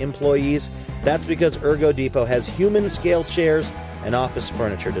Quasimodo-like employees. That's because Ergo Depot has human-scale chairs and office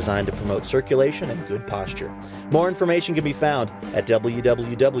furniture designed to promote circulation and good posture. More information can be found at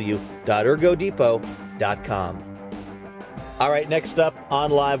www.ergodepot.com. All right, next up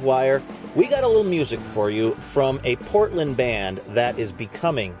on Livewire, we got a little music for you from a Portland band that is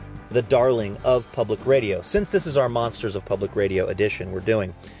becoming the darling of public radio. Since this is our Monsters of Public Radio edition we're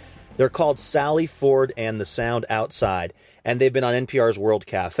doing, they're called Sallie, Ford, and the Sound Outside, and they've been on NPR's World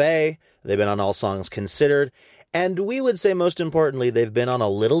Cafe, they've been on All Songs Considered, and we would say most importantly, they've been on a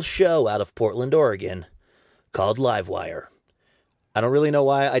little show out of Portland, Oregon, called Livewire. I don't really know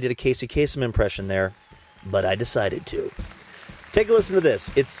why I did a Casey Kasem impression there, but I decided to. Take a listen to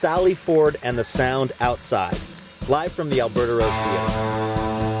this. It's Sallie, Ford, and the Sound Outside, live from the Alberta Rose Theater.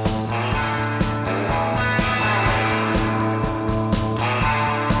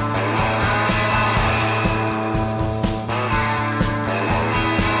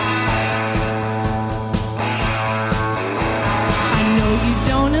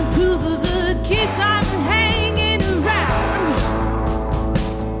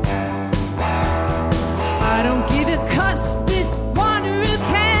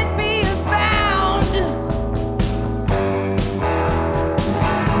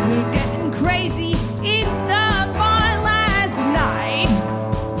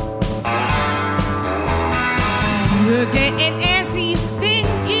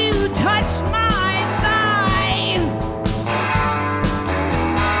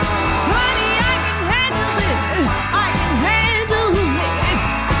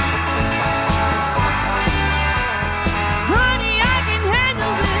 Honey,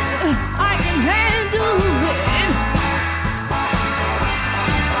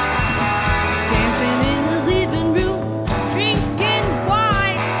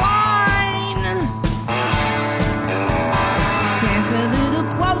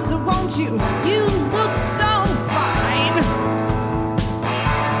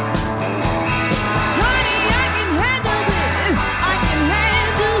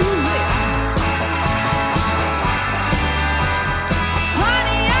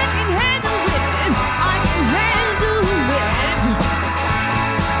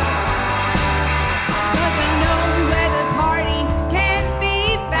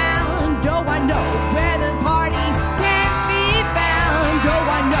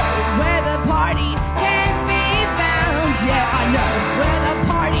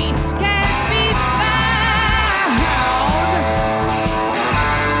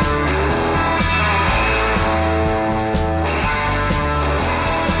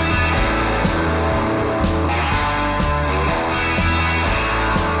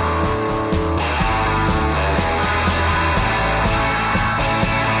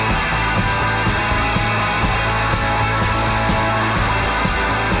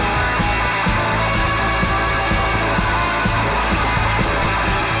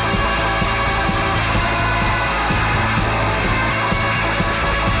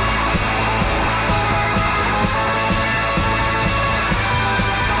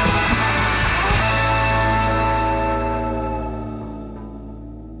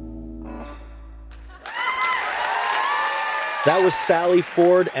 That was Sallie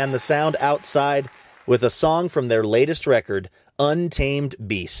Ford and the Sound Outside with a song from their latest record, Untamed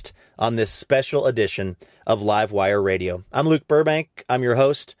Beast, on this special edition of Livewire Radio. I'm Luke Burbank. I'm your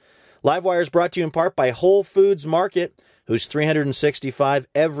host. Livewire is brought to you in part by Whole Foods Market, whose 365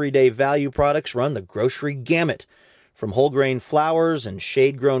 everyday value products run the grocery gamut, from whole grain flours and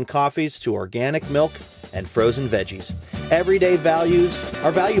shade-grown coffees to organic milk and frozen veggies. Everyday values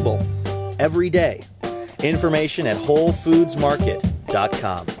are valuable every day. Information at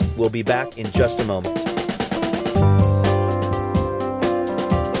WholeFoodsMarket.com. We'll be back in just a moment.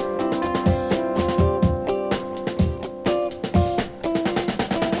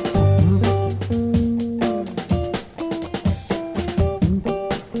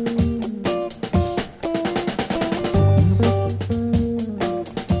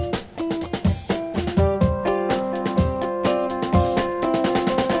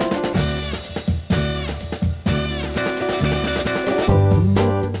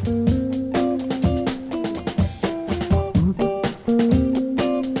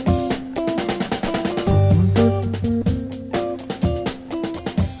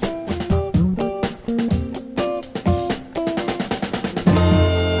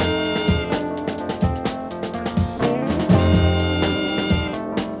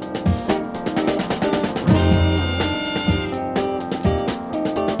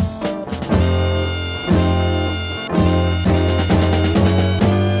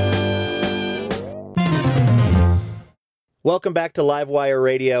 Welcome back to Livewire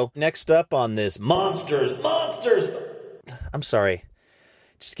Radio. Next up on this Monsters. I'm sorry.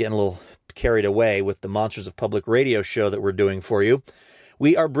 Just getting a little carried away with the Monsters of Public Radio show that we're doing for you.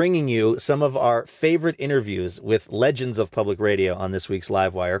 We are bringing you some of our favorite interviews with legends of public radio on this week's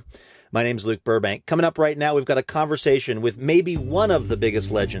Livewire. My name's Luke Burbank. Coming up right now, we've got a conversation with maybe one of the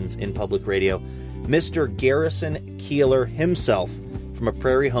biggest legends in public radio, Mr. Garrison Keillor himself from A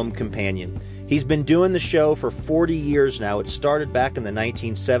Prairie Home Companion. He's been doing the show for 40 years now. It started back in the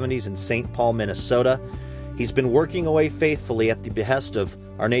 1970s in St. Paul, Minnesota. He's been working away faithfully at the behest of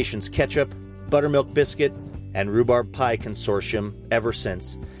our nation's ketchup, buttermilk biscuit, and rhubarb pie consortium ever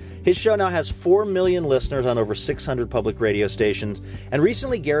since. His show now has 4 million listeners on over 600 public radio stations, and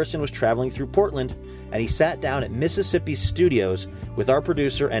recently Garrison was traveling through Portland, and he sat down at Mississippi Studios with our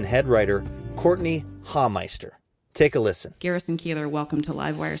producer and head writer, Courtney Haumeister. Take a listen. Garrison Keillor, welcome to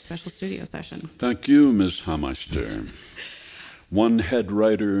Livewire Special Studio Session. Thank you, Ms. Haumeister. One head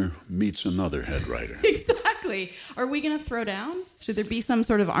writer meets another head writer. Exactly. Are we going to throw down? Should there be some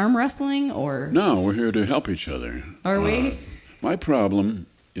sort of arm wrestling or? No, we're here to help each other. Are we? My problem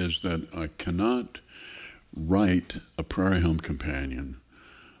is that I cannot write A Prairie Home Companion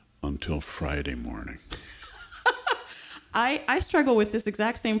until Friday morning. I struggle with this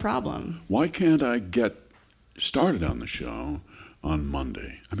exact same problem. Why can't I get started on the show on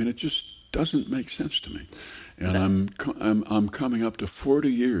Monday? I mean, it just doesn't make sense to me. And I'm coming up to 40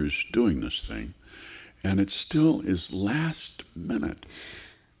 years doing this thing, and it still is last minute.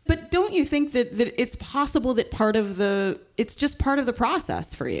 But don't you think that it's possible that it's just part of the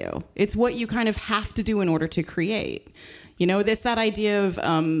process for you? It's what you kind of have to do in order to create. You know, it's that idea of,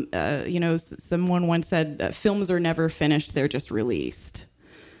 someone once said, films are never finished, they're just released.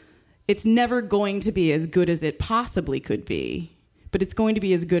 It's never going to be as good as it possibly could be, but it's going to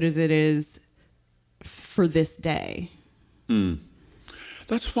be as good as it is for this day.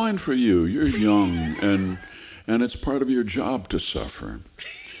 That's fine for you. You're young, and it's part of your job to suffer.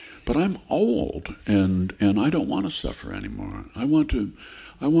 But I'm old, and I don't want to suffer anymore. I want to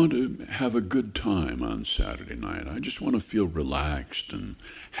have a good time on Saturday night. I just want to feel relaxed and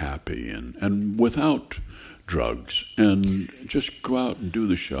happy and without drugs, and just go out and do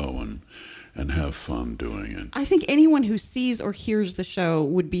the show and have fun doing it. I think anyone who sees or hears the show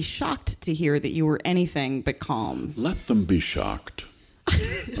would be shocked to hear that you were anything but calm. Let them be shocked.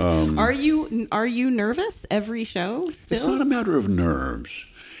 Are you nervous every show still? It's not a matter of nerves.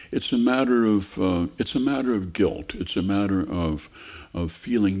 It's a matter of guilt. It's a matter of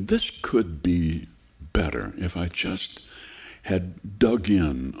feeling this could be better if I just had dug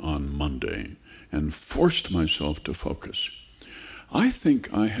in on Monday and forced myself to focus. I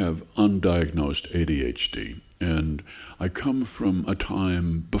think I have undiagnosed ADHD, and I come from a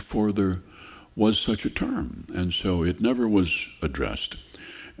time before there was such a term, and so it never was addressed.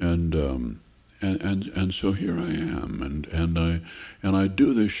 And so here I am, and I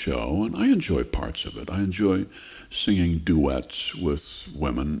do this show, and I enjoy parts of it. I enjoy singing duets with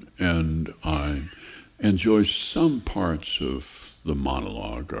women, and I enjoy some parts of the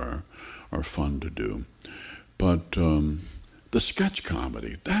monologue are fun to do. But the sketch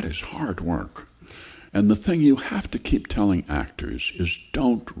comedy, that is hard work. And the thing you have to keep telling actors is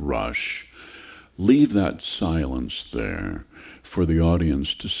don't rush. Leave that silence there for the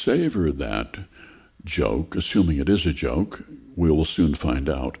audience to savor that joke, assuming it is a joke. We will soon find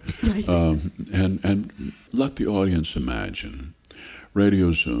out. Right. And let the audience imagine.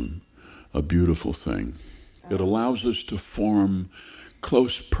 Radio's a beautiful thing. It allows us to form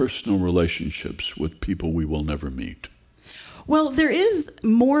close personal relationships with people we will never meet. Well, there is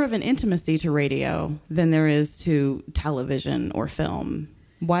more of an intimacy to radio than there is to television or film.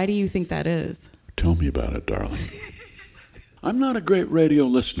 Why do you think that is? Tell me about it, darling. I'm not a great radio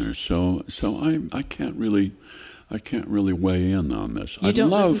listener, so I can't really weigh in on this. You don't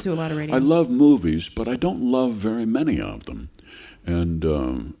listen to a lot of radio. I love movies, but I don't love very many of them, and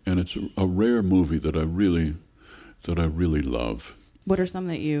it's a rare movie that I really love. What are some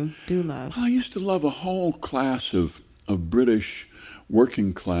that you do love? I used to love a whole class of British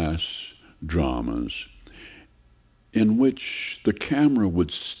working class dramas in which the camera would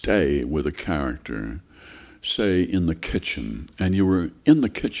stay with a character, say in the kitchen, and you were in the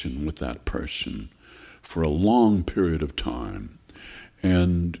kitchen with that person for a long period of time,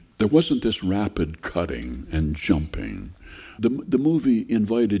 and there wasn't this rapid cutting and jumping. The movie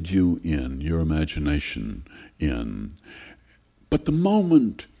invited you in, your imagination in, but the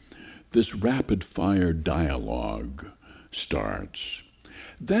moment this rapid-fire dialogue starts,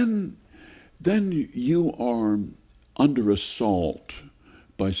 then you are under assault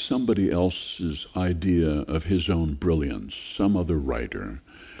by somebody else's idea of his own brilliance, some other writer.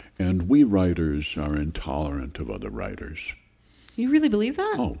 And we writers are intolerant of other writers. You really believe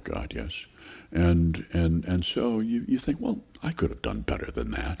that? Oh, God, yes. And so you think, well, I could have done better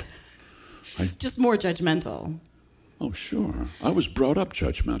than that. Just more judgmental. Oh, sure. I was brought up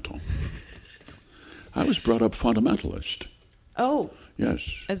judgmental. I was brought up fundamentalist. Oh.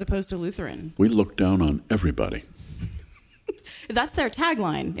 Yes. As opposed to Lutheran. We look down on everybody. That's their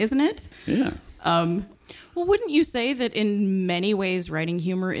tagline, isn't it? Yeah. Well, wouldn't you say that in many ways writing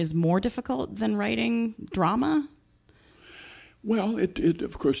humor is more difficult than writing drama? Well, it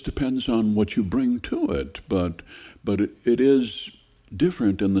of course depends on what you bring to it, but it is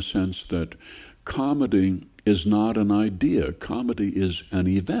different in the sense that comedy is not an idea. Comedy is an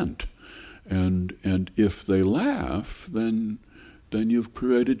event, and if they laugh, then you've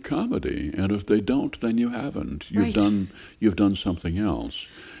created comedy, and if they don't, then you haven't. You've done something else,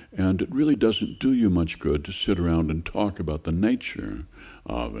 and it really doesn't do you much good to sit around and talk about the nature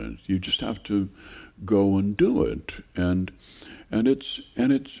of it. You just have to go and do it, and it's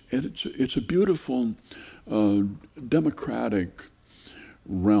a beautiful democratic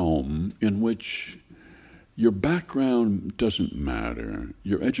realm in which your background doesn't matter,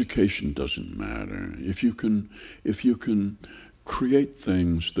 your education doesn't matter. If you can create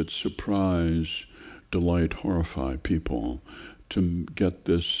things that surprise, delight, horrify people to get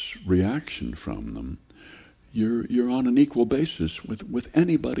this reaction from them, you're on an equal basis with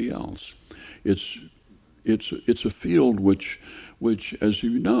anybody else. It's a field which as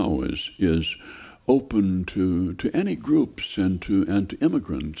you know is open to any groups and to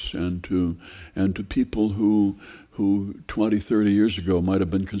immigrants and to people who 20, 30 years ago might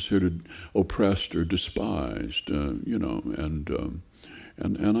have been considered oppressed or despised, and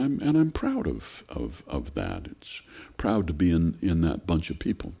I'm proud of that. It's proud to be in that bunch of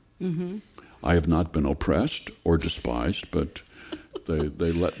people. Mm-hmm. I have not been oppressed or despised, but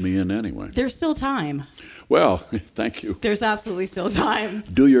they let me in anyway. There's still time. Well, thank you. There's absolutely still time.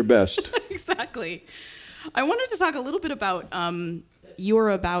 Do your best. Exactly. I wanted to talk a little bit about you're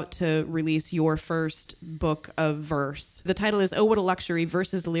about to release your first book of verse. The title is "Oh, What a Luxury: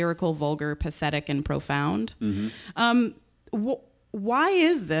 Verses Lyrical, Vulgar, Pathetic, and Profound." Mm-hmm. Why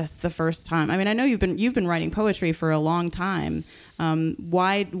is this the first time? I mean, I know you've been writing poetry for a long time.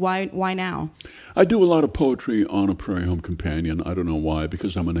 Why now? I do a lot of poetry on a Prairie Home Companion. I don't know why,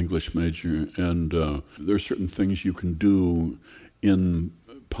 because I'm an English major, and there are certain things you can do in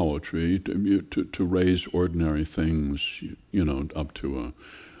poetry to raise ordinary things, up to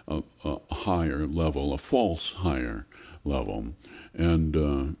a higher level, a false higher level, and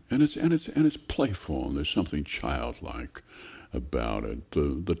it's playful. And there's something childlike about it.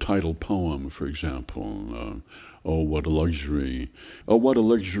 The title poem, for example, "Oh, what a luxury! Oh, what a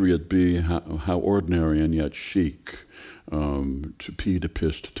luxury it be! How ordinary and yet chic! To pee, to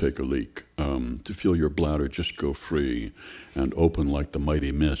piss, to take a leak, to feel your bladder just go free, and open like the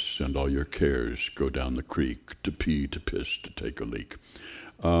mighty mists, and all your cares go down the creek. To pee, to piss, to take a leak."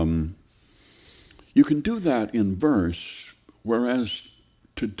 You can do that in verse, whereas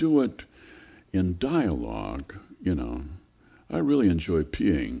to do it in dialogue, I really enjoy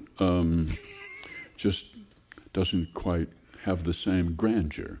peeing. just doesn't quite have the same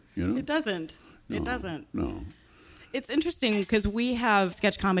grandeur, you know? It doesn't. No, It doesn't. No. It's interesting because we have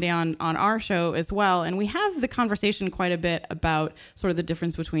sketch comedy on our show as well, and we have the conversation quite a bit about sort of the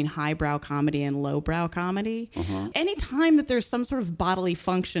difference between highbrow comedy and lowbrow comedy. Anytime that there's some sort of bodily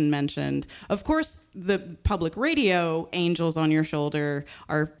function mentioned, of course, the public radio angels on your shoulder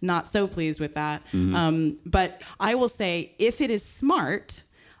are not so pleased with that. But I will say, if it is smart,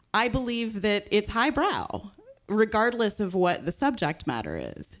 I believe that it's highbrow, regardless of what the subject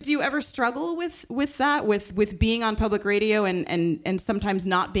matter is. Do you ever struggle with that, with being on public radio and sometimes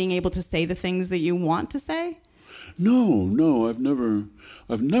not being able to say the things that you want to say? No, I've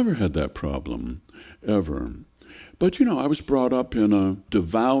never had that problem, ever. But, I was brought up in a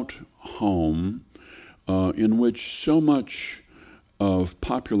devout home in which so much of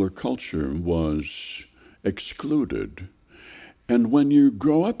popular culture was excluded. And when you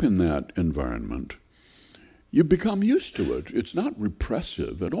grow up in that environment, you become used to it. It's not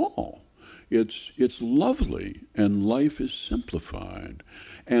repressive at all. It's lovely, and life is simplified.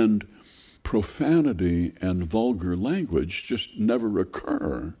 And profanity and vulgar language just never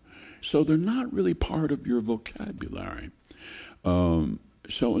occur. So they're not really part of your vocabulary. So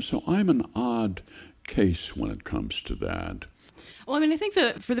I'm an odd case when it comes to that. Well, I mean, I think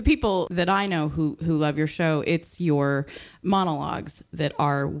that for the people that I know who love your show, it's your monologues that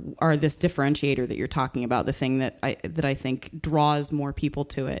are this differentiator that you're talking about, the thing that I think draws more people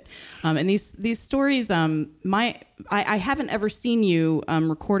to it. And these stories, I haven't ever seen you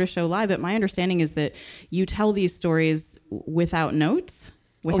record a show live, but my understanding is that you tell these stories without notes,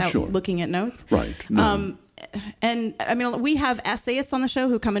 without looking at notes. Right. No. And I mean, we have essayists on the show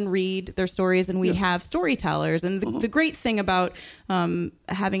who come and read their stories, and we have storytellers. And the great thing about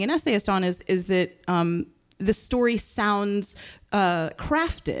having an essayist on is that the story sounds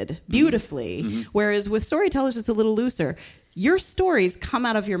crafted beautifully, whereas with storytellers, it's a little looser. Your stories come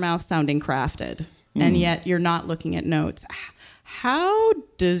out of your mouth sounding crafted, and yet you're not looking at notes. How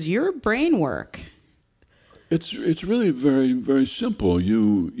does your brain work? It's really very, very simple.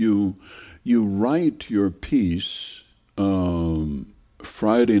 You write your piece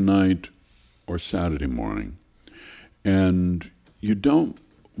Friday night or Saturday morning, and you don't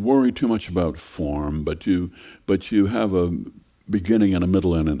worry too much about form, but you have a beginning and a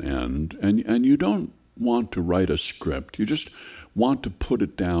middle and an end, and you don't want to write a script. You just want to put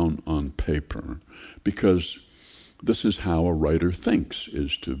it down on paper, because this is how a writer thinks,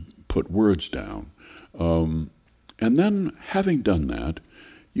 is to put words down. And then, having done that,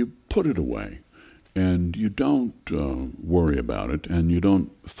 you put it away, and you don't worry about it, and you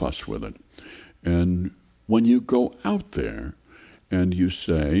don't fuss with it. And when you go out there and you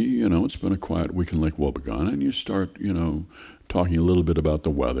say, it's been a quiet week in Lake Wobegon, and you start, talking a little bit about the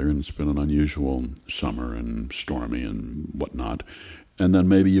weather, and it's been an unusual summer and stormy and whatnot, and then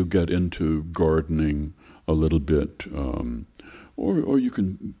maybe you get into gardening a little bit, or you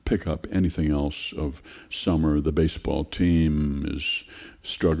can pick up anything else of summer. The baseball team is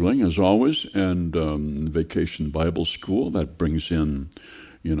struggling, as always, and Vacation Bible School, that brings in,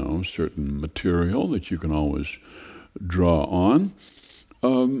 certain material that you can always draw on.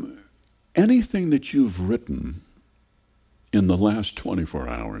 Anything that you've written in the last 24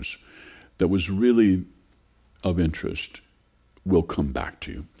 hours that was really of interest will come back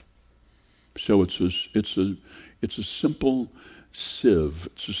to you. So it's a simple sieve.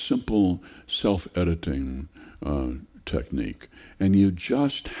 It's a simple self-editing technique, and you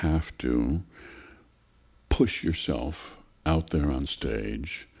just have to push yourself out there on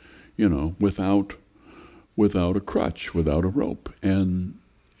stage, without a crutch, without a rope, and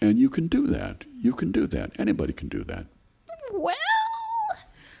you can do that. You can do that. Anybody can do that. Well,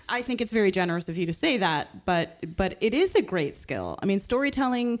 I think it's very generous of you to say that, but it is a great skill. I mean,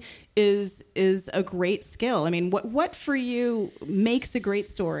 storytelling is a great skill. I mean, what for you makes a great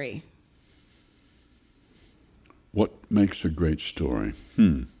story? What makes a great story?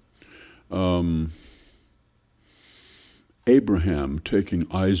 Abraham taking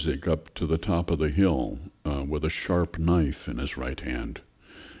Isaac up to the top of the hill with a sharp knife in his right hand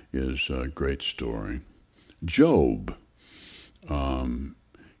is a great story. Job,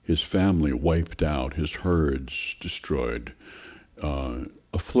 his family wiped out, his herds destroyed,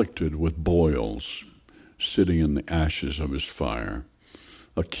 afflicted with boils, sitting in the ashes of his fire,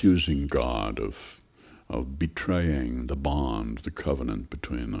 accusing God of betraying the bond, the covenant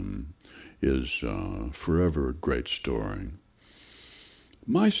between them, is forever a great story.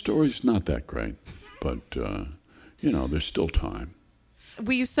 My story's not that great, but, there's still time.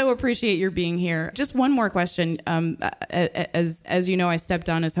 We so appreciate your being here. Just one more question. As you know, I stepped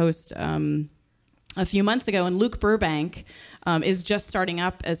down as host a few months ago, and Luke Burbank is just starting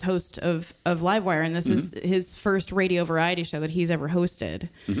up as host of Livewire, and this is his first radio variety show that he's ever hosted.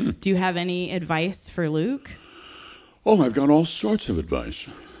 Do you have any advice for Luke? Oh, I've got all sorts of advice.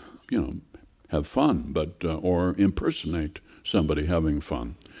 Have fun, but or impersonate somebody having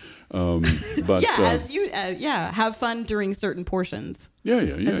fun. But have fun during certain portions.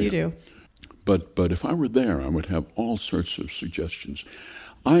 As you do. But if I were there, I would have all sorts of suggestions.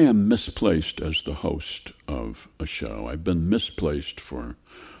 I am misplaced as the host of a show. I've been misplaced for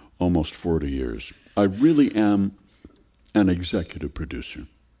almost 40 years. I really am an executive producer.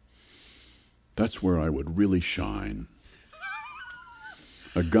 That's where I would really shine.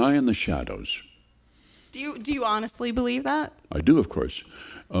 A guy in the shadows. Do you honestly believe that? I do, of course.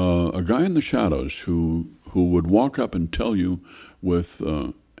 A guy in the shadows who would walk up and tell you with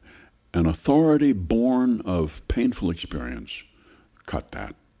an authority born of painful experience, cut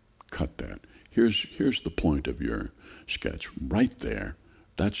that. Here's the point of your sketch right there.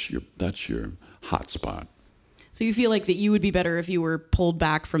 That's your hot spot. So you feel like that you would be better if you were pulled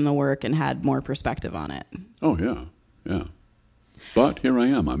back from the work and had more perspective on it. Oh yeah. But here I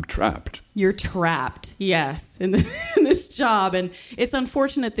am. I'm trapped. You're trapped, yes, in this job, and it's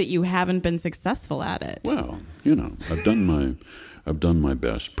unfortunate that you haven't been successful at it. Well, I've done my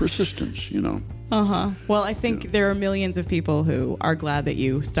best. Persistence, Well, I think there are millions of people who are glad that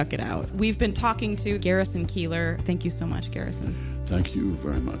you stuck it out. We've been talking to Garrison Keillor. Thank you so much, Garrison. Thank you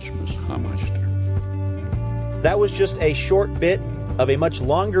very much, Ms. Hameister. That was just a short bit of a much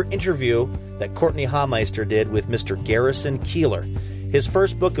longer interview that Courtney Hameister did with Mr. Garrison Keillor. His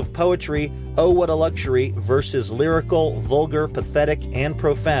first book of poetry, Oh What a Luxury, verses lyrical, vulgar, pathetic, and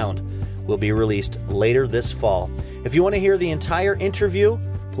profound, will be released later this fall. If you want to hear the entire interview,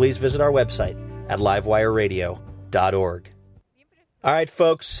 please visit our website at livewireradio.org. All right,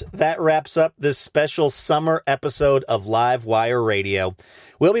 folks, that wraps up this special summer episode of Livewire Radio.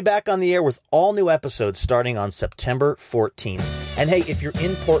 We'll be back on the air with all new episodes starting on September 14th. And hey, if you're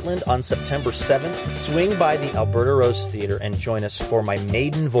in Portland on September 7th, swing by the Alberta Rose Theatre and join us for my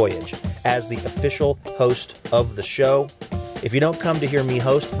maiden voyage as the official host of the show. If you don't come to hear me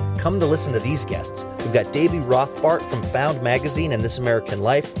host, come to listen to these guests. We've got Davey Rothbart from Found Magazine and This American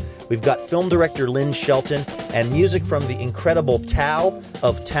Life. We've got film director Lynn Shelton and music from the incredible Tao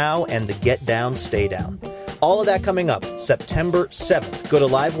of Tao and the Get Down, Stay Down. All of that coming up September 7th. Go to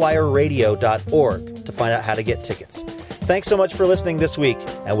livewireradio.org to find out how to get tickets. Thanks so much for listening this week,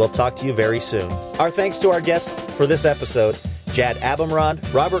 and we'll talk to you very soon. Our thanks to our guests for this episode, Jad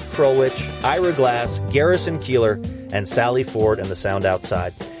Abumrad, Robert Krulwich, Ira Glass, Garrison Keillor, and Sallie Ford and the Sound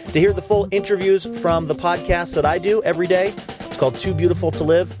Outside. To hear the full interviews from the podcast that I do every day, it's called Too Beautiful to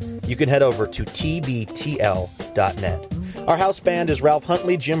Live, you can head over to tbtl.net. Our house band is Ralph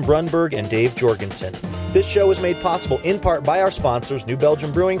Huntley, Jim Brunberg, and Dave Jorgensen. This show is made possible in part by our sponsors, New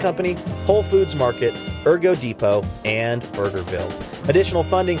Belgium Brewing Company, Whole Foods Market, Ergo Depot, and Burgerville. Additional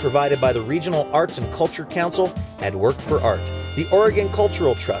funding provided by the Regional Arts and Culture Council and Work for Art, the Oregon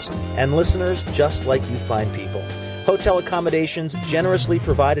Cultural Trust, and listeners just like you fine people. Hotel accommodations generously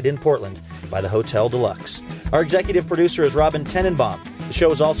provided in Portland by the Hotel Deluxe. Our executive producer is Robin Tenenbaum. The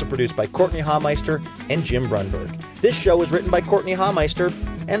show is also produced by Courtney Hameister and Jim Brunberg. This show is written by Courtney Hameister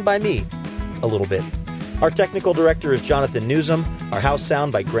and by me, a little bit. Our technical director is Jonathan Newsom. Our house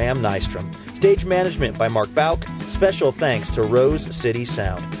sound by Graham Nystrom. Stage management by Mark Bauk. Special thanks to Rose City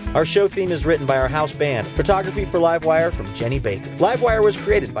Sound. Our show theme is written by our house band. Photography for Livewire from Jenny Baker. Livewire was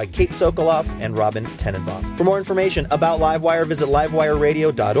created by Kate Sokoloff and Robin Tenenbaum. For more information about Livewire, visit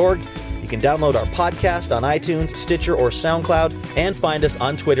livewireradio.org. You can download our podcast on iTunes, Stitcher, or SoundCloud, and find us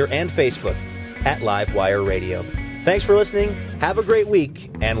on Twitter and Facebook at Livewire Radio. Thanks for listening. Have a great week,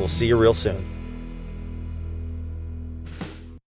 and we'll see you real soon.